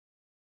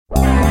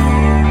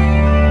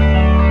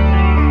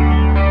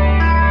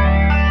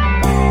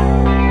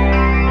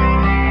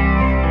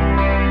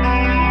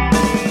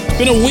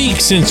Been a week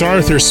since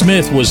Arthur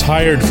Smith was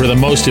hired for the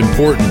most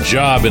important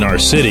job in our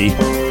city,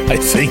 I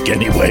think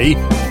anyway.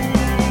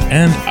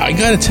 And I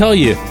gotta tell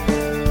you,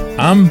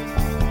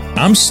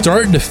 I'm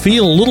starting to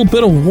feel a little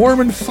bit of warm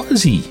and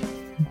fuzzy.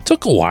 It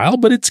took a while,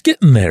 but it's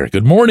getting there.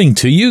 Good morning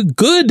to you.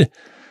 Good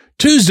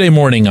Tuesday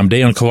morning. I'm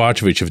Dejan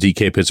Kovacevic of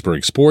DK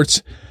Pittsburgh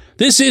Sports.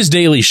 This is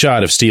Daily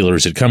Shot of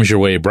Steelers. It comes your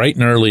way bright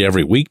and early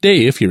every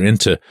weekday if you're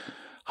into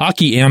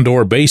hockey and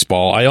or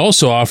baseball. I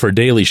also offer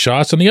daily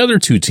shots on the other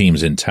two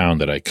teams in town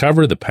that I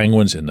cover, the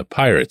Penguins and the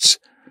Pirates.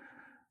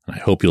 I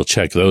hope you'll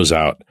check those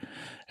out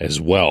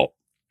as well.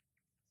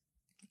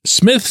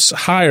 Smith's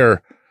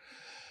hire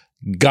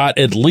got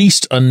at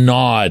least a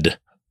nod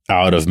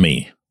out of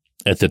me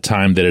at the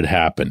time that it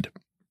happened.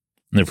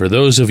 And for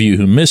those of you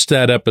who missed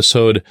that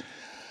episode,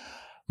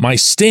 my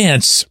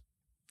stance,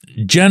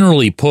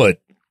 generally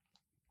put,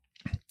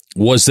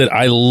 was that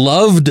I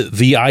loved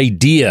the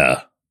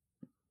idea,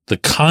 the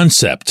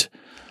concept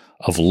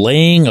of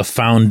laying a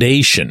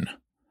foundation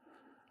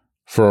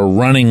for a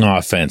running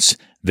offense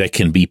that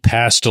can be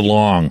passed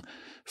along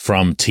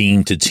from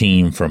team to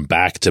team, from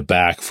back to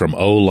back, from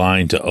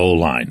O-line to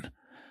O-line.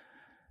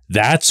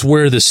 That's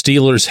where the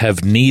Steelers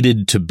have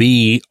needed to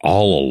be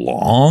all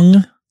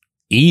along,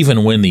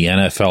 even when the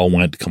NFL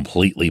went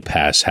completely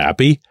pass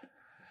happy.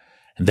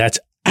 And that's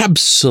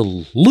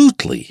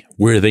absolutely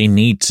where they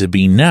need to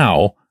be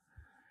now,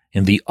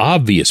 in the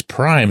obvious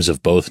primes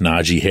of both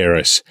Najee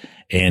Harris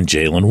and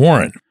Jaylen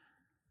Warren.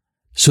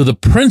 So the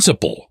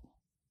principle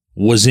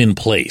was in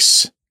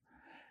place,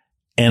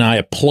 and I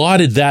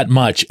applauded that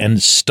much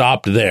and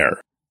stopped there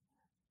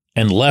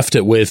and left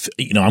it with,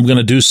 I'm going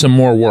to do some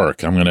more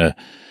work. I'm going to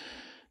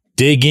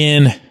dig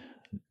in,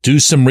 do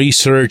some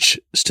research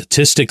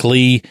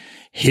statistically,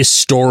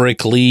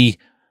 historically,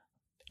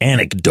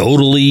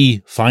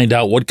 anecdotally, find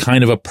out what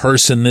kind of a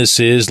person this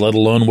is, let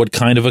alone what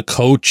kind of a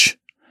coach.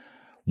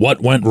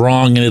 What went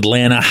wrong in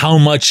Atlanta? How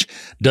much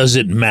does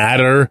it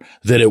matter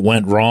that it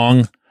went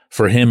wrong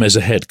for him as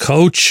a head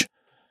coach?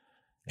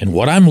 And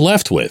what I'm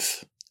left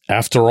with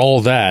after all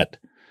that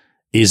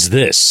is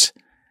this.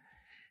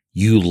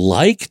 You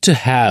like to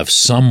have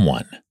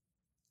someone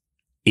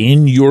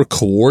in your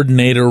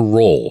coordinator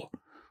role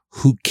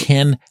who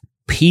can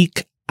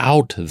peek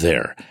out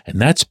there. And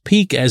that's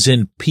peek as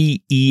in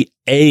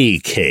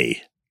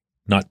P-E-A-K,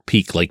 not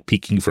peek like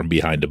peeking from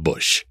behind a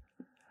bush.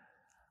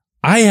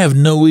 I have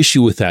no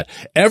issue with that.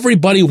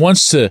 Everybody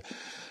wants to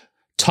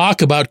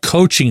talk about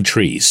coaching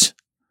trees.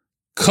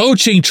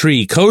 Coaching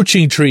tree,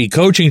 coaching tree,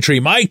 coaching tree.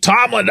 Mike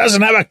Tomlin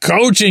doesn't have a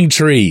coaching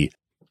tree.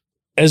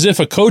 As if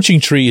a coaching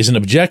tree is an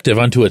objective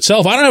unto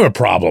itself. I don't have a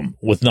problem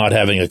with not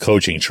having a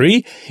coaching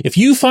tree. If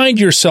you find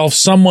yourself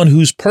someone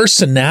whose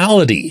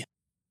personality,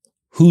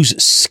 whose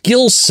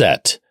skill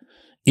set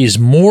is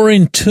more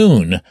in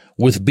tune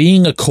with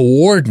being a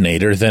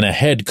coordinator than a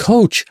head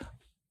coach,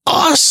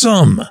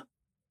 awesome.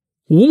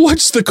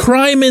 What's the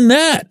crime in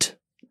that?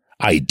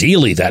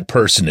 Ideally, that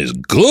person is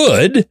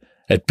good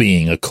at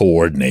being a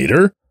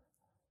coordinator.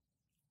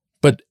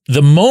 But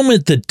the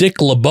moment that Dick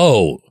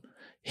LeBeau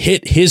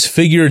hit his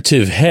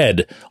figurative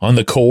head on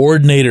the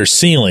coordinator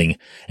ceiling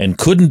and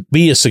couldn't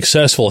be a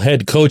successful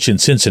head coach in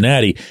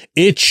Cincinnati,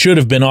 it should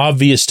have been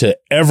obvious to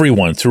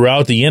everyone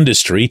throughout the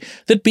industry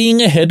that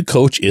being a head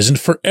coach isn't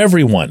for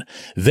everyone.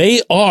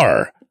 They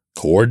are,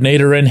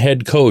 coordinator and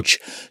head coach,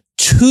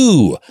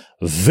 two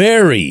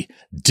very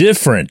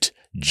different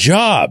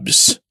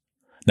jobs.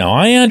 Now,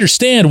 I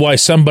understand why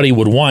somebody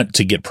would want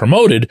to get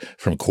promoted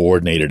from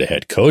coordinator to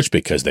head coach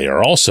because they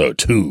are also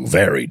two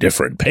very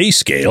different pay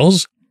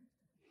scales.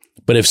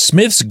 But if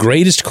Smith's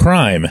greatest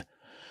crime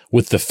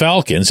with the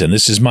Falcons, and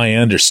this is my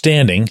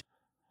understanding,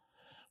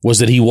 was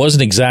that he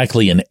wasn't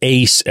exactly an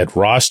ace at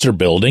roster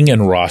building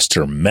and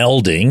roster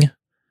melding,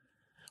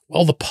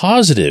 well, the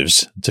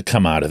positives to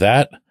come out of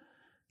that,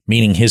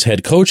 meaning his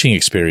head coaching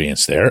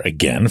experience there,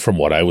 again, from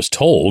what I was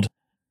told,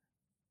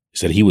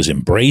 is that he was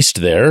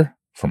embraced there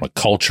from a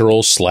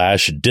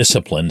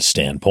cultural/discipline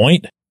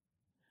standpoint,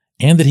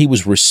 and that he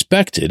was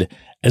respected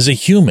as a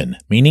human,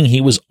 meaning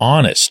he was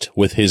honest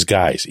with his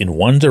guys in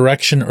one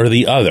direction or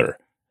the other.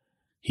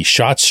 He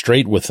shot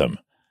straight with them.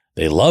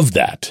 They loved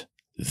that.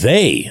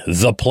 They,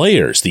 the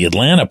players, the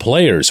Atlanta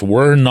players,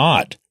 were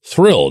not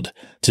thrilled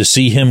to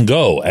see him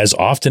go, as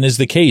often is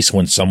the case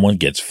when someone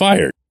gets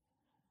fired.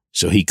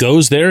 So he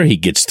goes there, he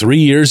gets 3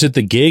 years at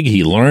the gig,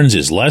 he learns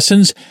his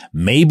lessons.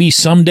 Maybe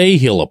someday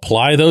he'll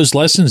apply those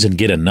lessons and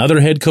get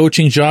another head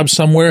coaching job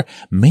somewhere.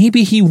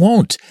 Maybe he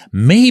won't.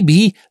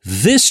 Maybe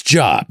this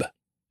job,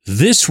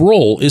 this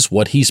role is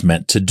what he's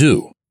meant to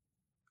do.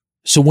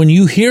 So when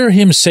you hear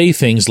him say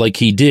things like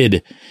he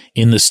did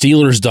in the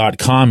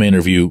Steelers.com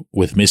interview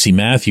with Missy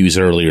Matthews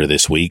earlier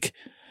this week,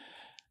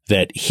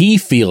 that he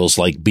feels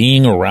like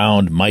being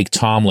around Mike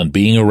Tomlin,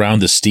 being around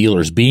the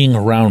Steelers, being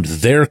around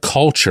their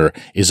culture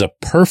is a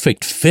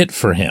perfect fit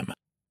for him.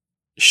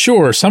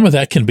 Sure, some of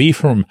that can be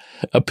from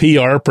a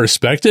PR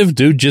perspective.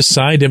 Dude just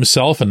signed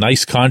himself a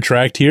nice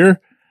contract here,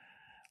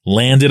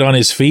 landed on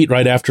his feet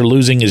right after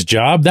losing his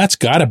job. That's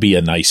got to be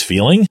a nice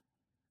feeling.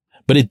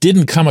 But it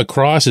didn't come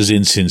across as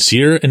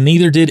insincere, and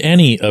neither did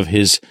any of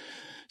his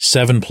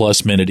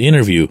 7+ minute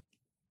interview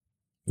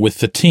with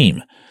the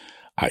team.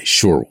 I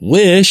sure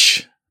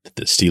wish that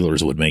the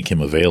Steelers would make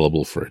him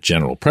available for a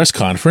general press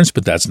conference,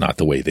 but that's not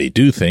the way they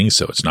do things,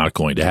 so it's not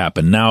going to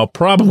happen now,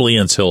 probably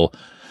until,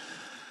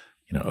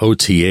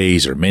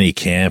 OTAs or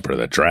minicamp or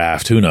the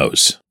draft, who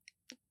knows.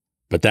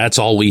 But that's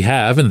all we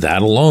have, and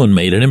that alone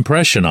made an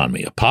impression on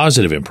me, a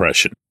positive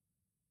impression.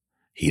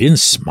 He didn't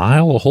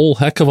smile a whole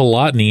heck of a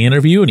lot in the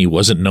interview, and he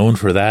wasn't known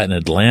for that in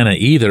Atlanta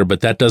either,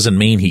 but that doesn't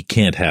mean he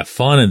can't have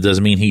fun, and it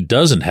doesn't mean he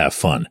doesn't have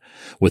fun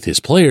with his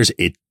players.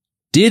 It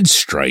did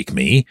strike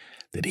me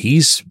that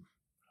he's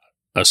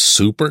a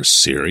super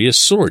serious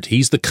sort.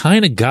 He's the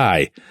kind of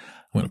guy,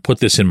 I'm going to put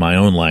this in my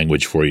own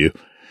language for you,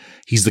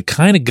 he's the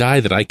kind of guy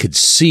that I could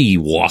see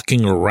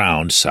walking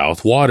around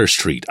South Water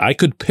Street. I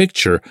could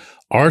picture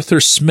Arthur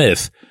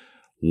Smith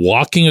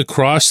walking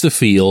across the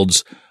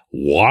fields,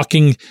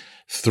 walking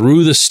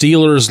through the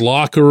Steelers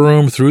locker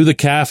room, through the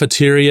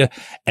cafeteria,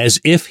 as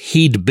if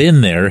he'd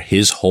been there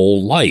his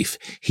whole life.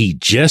 He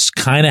just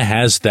kind of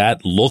has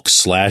that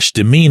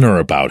look/demeanor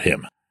about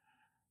him.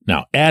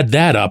 Now, add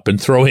that up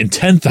and throw in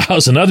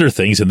 10,000 other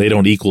things, and they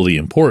don't equal the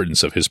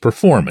importance of his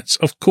performance,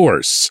 of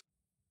course.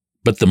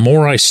 But the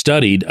more I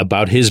studied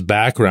about his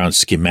background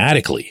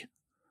schematically,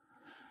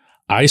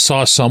 I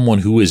saw someone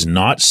who is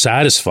not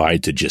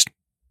satisfied to just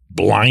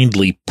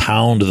blindly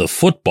pound the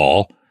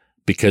football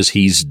because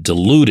he's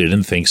deluded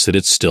and thinks that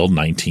it's still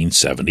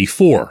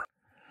 1974.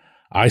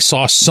 I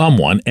saw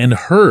someone, and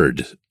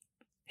heard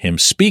him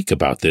speak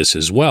about this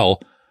as well,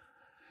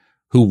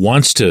 who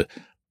wants to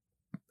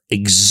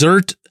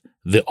exert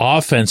the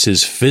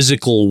offense's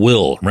physical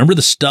will. Remember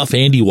the stuff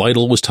Andy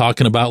Weidel was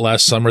talking about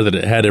last summer that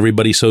it had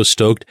everybody so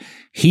stoked?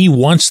 He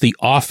wants the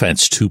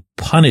offense to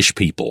punish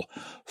people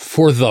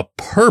for the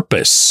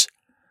purpose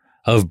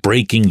of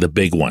breaking the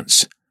big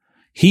ones.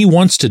 He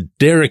wants to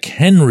Derrick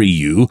Henry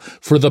you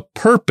for the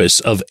purpose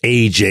of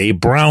A.J.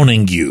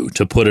 Browning you,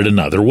 to put it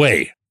another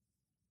way.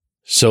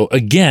 So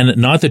again,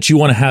 not that you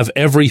want to have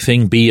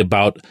everything be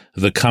about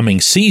the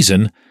coming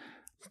season,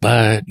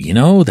 but,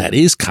 that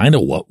is kind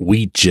of what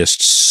we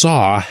just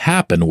saw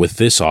happen with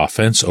this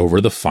offense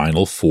over the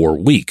final 4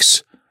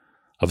 weeks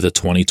of the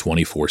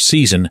 2024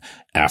 season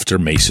after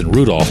Mason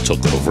Rudolph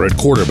took over at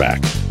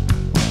quarterback.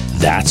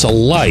 That's a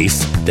life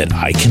that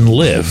I can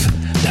live.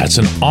 That's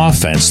an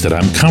offense that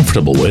I'm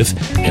comfortable with.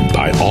 And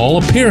by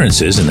all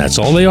appearances, and that's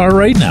all they are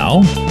right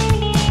now,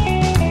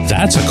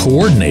 that's a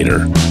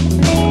coordinator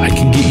I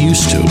can get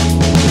used to.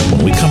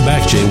 When we come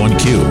back,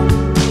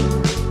 J1Q.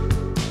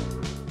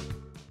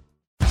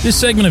 This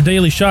segment of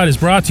Daily Shot is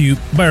brought to you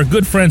by our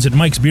good friends at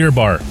Mike's Beer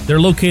Bar. They're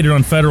located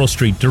on Federal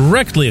Street,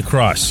 directly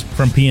across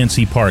from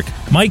PNC Park.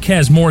 Mike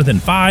has more than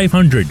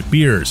 500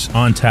 beers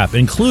on tap,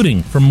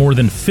 including from more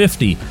than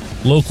 50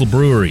 local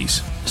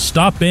breweries.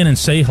 Stop in and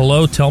say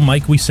hello. Tell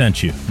Mike we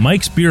sent you.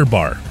 Mike's Beer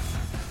Bar.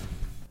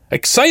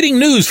 Exciting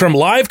news from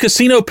Live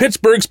Casino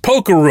Pittsburgh's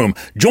Poker Room.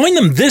 Join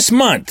them this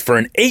month for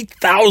an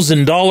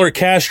 $8,000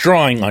 cash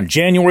drawing on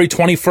January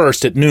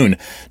 21st at noon.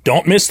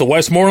 Don't miss the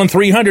Westmoreland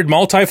 300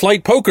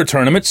 Multi-Flight Poker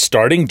Tournament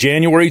starting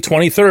January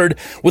 23rd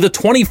with a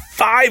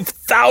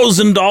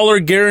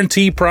 $25,000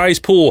 guarantee prize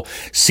pool.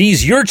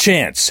 Seize your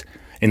chance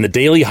in the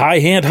daily high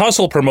hand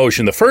hustle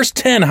promotion. The first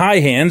 10 high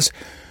hands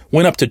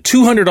win up to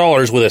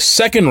 $200 with a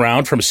second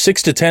round from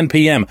 6 to 10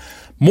 p.m.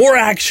 More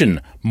action,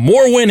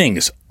 more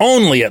winnings,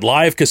 only at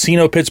Live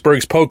Casino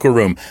Pittsburgh's Poker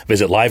Room.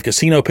 Visit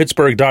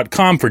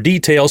livecasino.pittsburgh.com for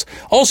details.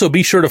 Also,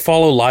 be sure to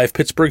follow Live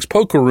Pittsburgh's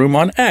Poker Room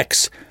on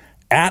X,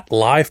 at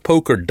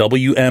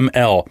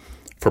LivePokerWML,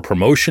 for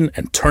promotion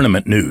and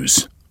tournament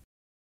news.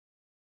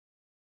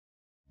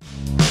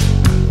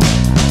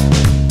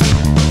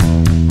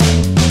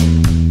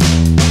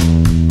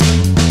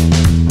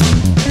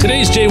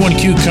 Today's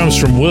J1Q comes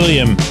from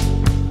William,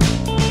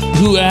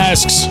 who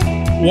asks,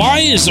 why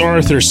is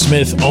Arthur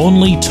Smith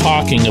only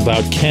talking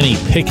about Kenny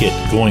Pickett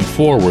going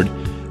forward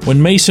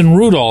when Mason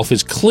Rudolph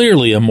is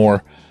clearly a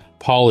more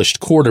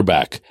polished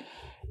quarterback?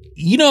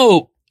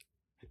 The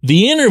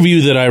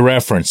interview that I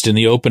referenced in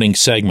the opening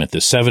segment, the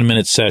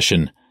 7-minute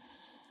session,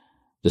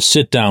 the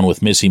sit down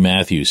with Missy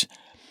Matthews,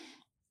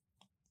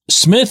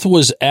 Smith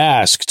was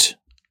asked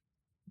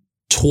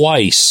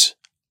twice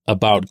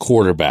about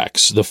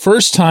quarterbacks. The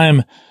first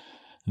time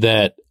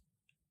that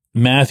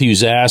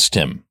Matthews asked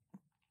him,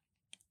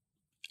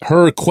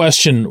 her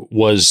question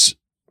was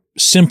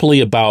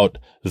simply about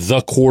the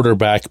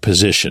quarterback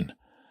position.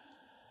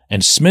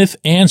 And Smith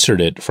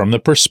answered it from the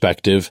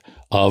perspective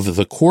of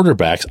the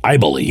quarterbacks, I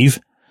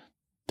believe,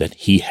 that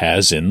he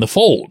has in the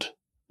fold.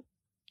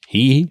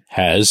 He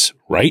has,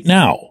 right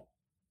now,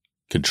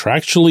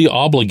 contractually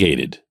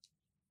obligated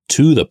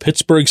to the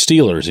Pittsburgh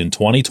Steelers in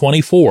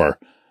 2024,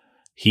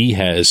 he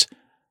has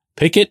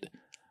Pickett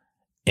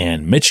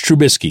and Mitch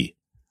Trubisky,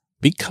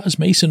 because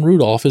Mason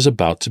Rudolph is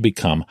about to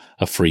become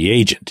a free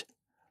agent.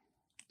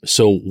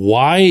 So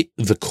why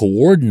the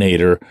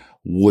coordinator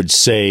would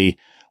say,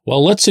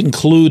 well, let's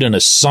include an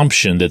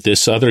assumption that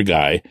this other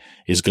guy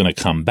is going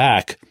to come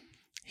back,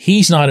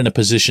 He's not in a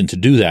position to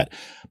do that.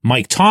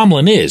 Mike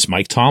Tomlin is.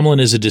 Mike Tomlin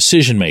is a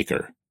decision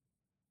maker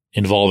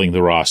involving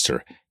the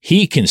roster.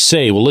 He can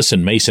say, well,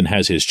 listen, Mason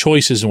has his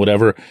choices and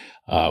whatever.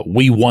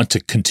 We want to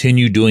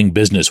continue doing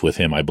business with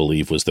him, I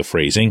believe was the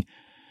phrasing.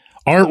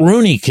 Art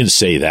Rooney can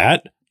say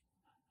that.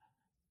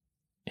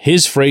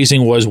 His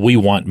phrasing was, we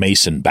want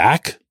Mason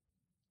back.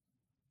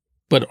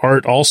 But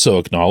Art also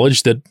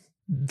acknowledged that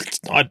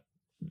it's not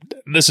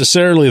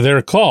necessarily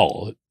their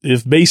call.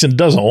 If Mason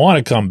doesn't want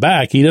to come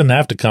back, he doesn't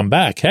have to come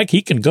back. Heck,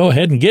 he can go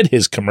ahead and get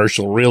his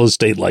commercial real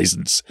estate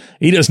license.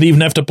 He doesn't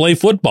even have to play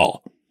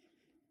football.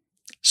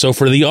 So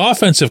for the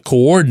offensive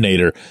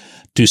coordinator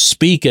to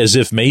speak as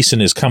if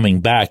Mason is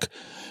coming back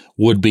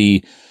would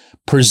be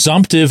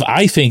presumptive,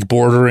 I think,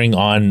 bordering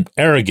on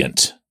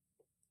arrogant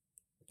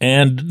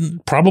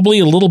and probably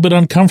a little bit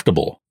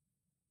uncomfortable.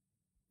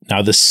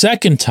 Now, the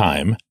second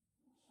time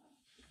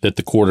that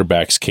the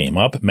quarterbacks came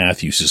up,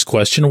 Matthews'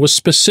 question was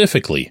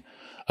specifically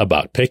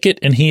about Pickett,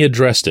 and he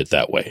addressed it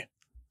that way.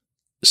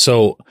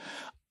 So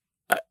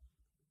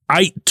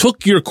I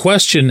took your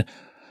question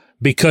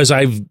because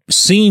I've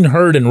seen,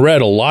 heard, and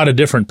read a lot of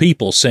different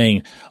people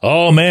saying,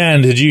 oh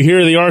man, did you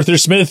hear the Arthur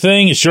Smith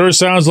thing? It sure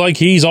sounds like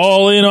he's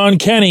all in on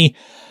Kenny.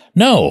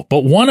 No,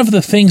 but one of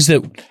the things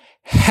that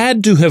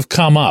had to have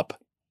come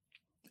up,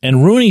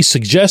 and Rooney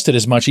suggested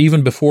as much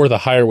even before the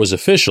hire was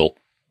official,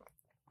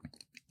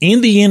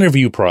 in the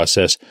interview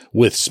process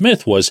with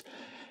Smith was,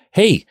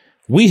 hey,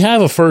 we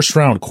have a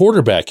first-round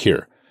quarterback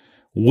here.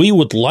 We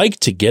would like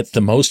to get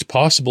the most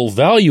possible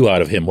value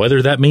out of him,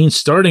 whether that means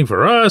starting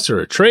for us or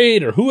a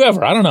trade or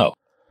whoever, I don't know.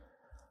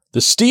 The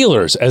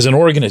Steelers, as an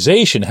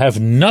organization, have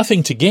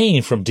nothing to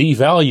gain from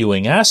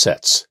devaluing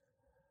assets.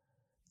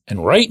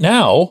 And right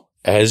now,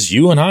 as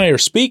you and I are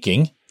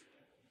speaking,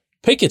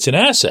 Pickett's an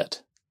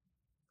asset.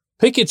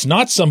 Pickett's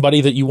not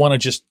somebody that you want to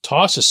just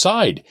toss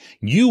aside.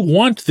 You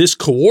want this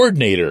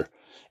coordinator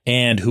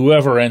and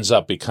whoever ends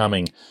up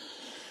becoming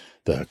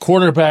the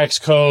quarterback's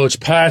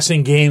coach,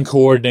 passing game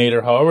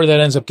coordinator, however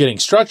that ends up getting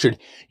structured,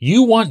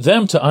 you want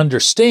them to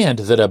understand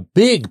that a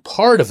big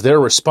part of their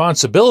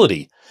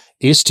responsibility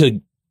is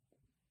to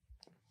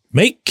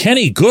make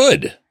Kenny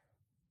good.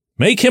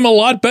 Make him a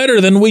lot better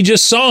than we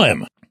just saw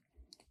him.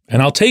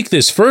 And I'll take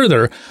this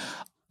further.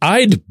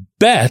 I'd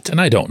bet,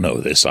 and I don't know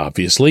this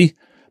obviously,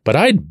 but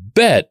I'd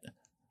bet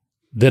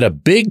that a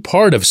big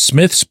part of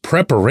Smith's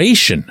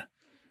preparation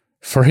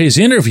for his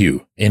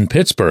interview in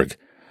Pittsburgh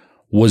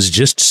was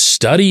just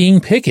studying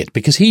Pickett,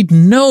 because he'd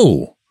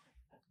know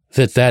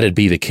that that'd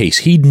be the case.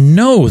 He'd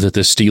know that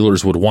the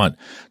Steelers would want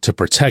to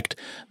protect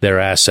their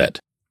asset.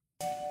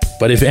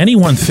 But if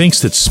anyone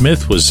thinks that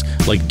Smith was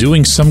like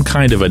doing some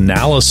kind of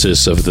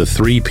analysis of the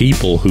three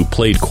people who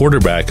played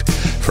quarterback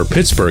for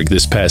Pittsburgh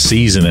this past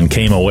season and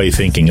came away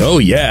thinking, oh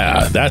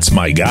yeah, that's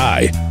my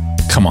guy,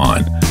 come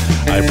on.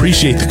 I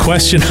appreciate the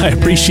question. I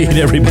appreciate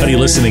everybody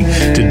listening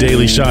to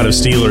Daily Shot of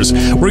Steelers.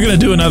 We're going to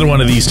do another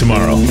one of these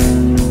tomorrow.